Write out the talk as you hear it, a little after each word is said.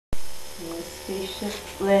And the spaceship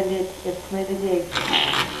landed and planted eggs.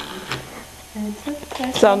 And it took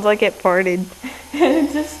that. Sounds like it farted. And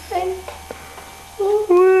it just stank.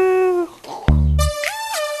 Woo!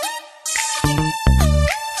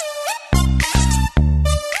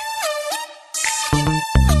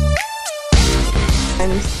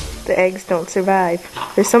 And the eggs don't survive.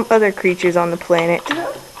 There's some other creatures on the planet.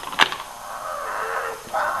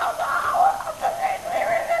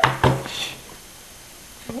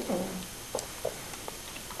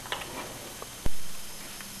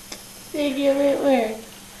 They give it where?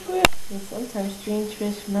 And sometimes strange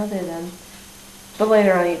fish smother them. But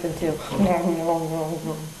later on eat them too.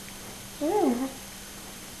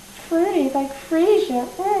 Fruity, like freesia.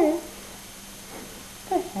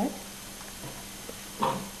 The heck?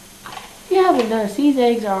 If you haven't noticed, these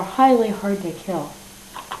eggs are highly hard to kill.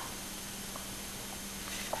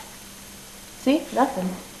 See? Nothing.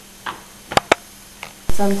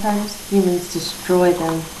 Sometimes humans destroy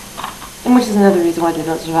them. And which is another reason why they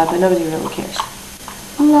don't survive, but nobody really cares.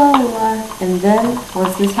 La la. And then,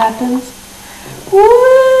 once this happens, woo!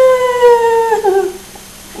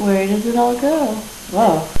 Where does it all go?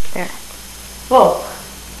 Whoa. There. Whoa.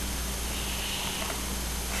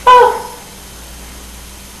 Oh!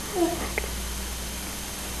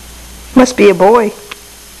 Must be a boy.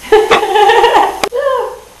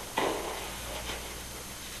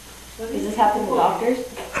 Does this happen to doctors?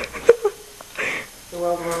 The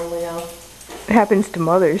world will only know. It happens to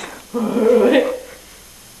mothers.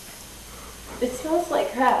 It smells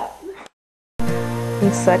like crap.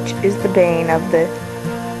 And such is the bane of the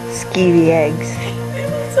skeevy eggs.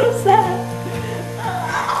 It's so sad.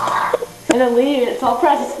 And then leave it, it's all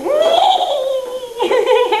precious.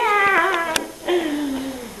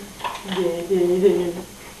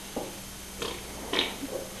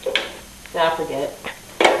 Nah, forget it.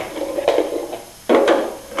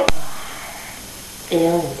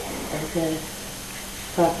 And I'm gonna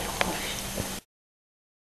probably wash